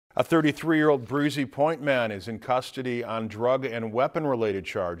A 33-year-old Breezy Point man is in custody on drug and weapon-related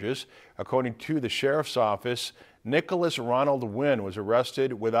charges. According to the sheriff's office, Nicholas Ronald Wynn was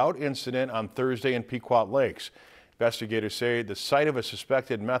arrested without incident on Thursday in Pequot Lakes. Investigators say the site of a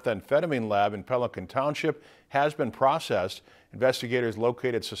suspected methamphetamine lab in Pelican Township has been processed. Investigators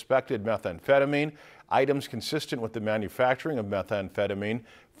located suspected methamphetamine, items consistent with the manufacturing of methamphetamine,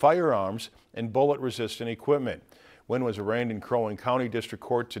 firearms, and bullet-resistant equipment. Wynn was arraigned in Crow Wing County District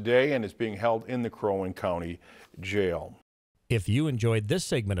Court today and is being held in the Crow Wing County Jail. If you enjoyed this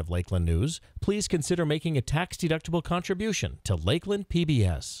segment of Lakeland News, please consider making a tax-deductible contribution to Lakeland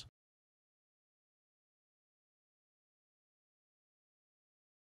PBS.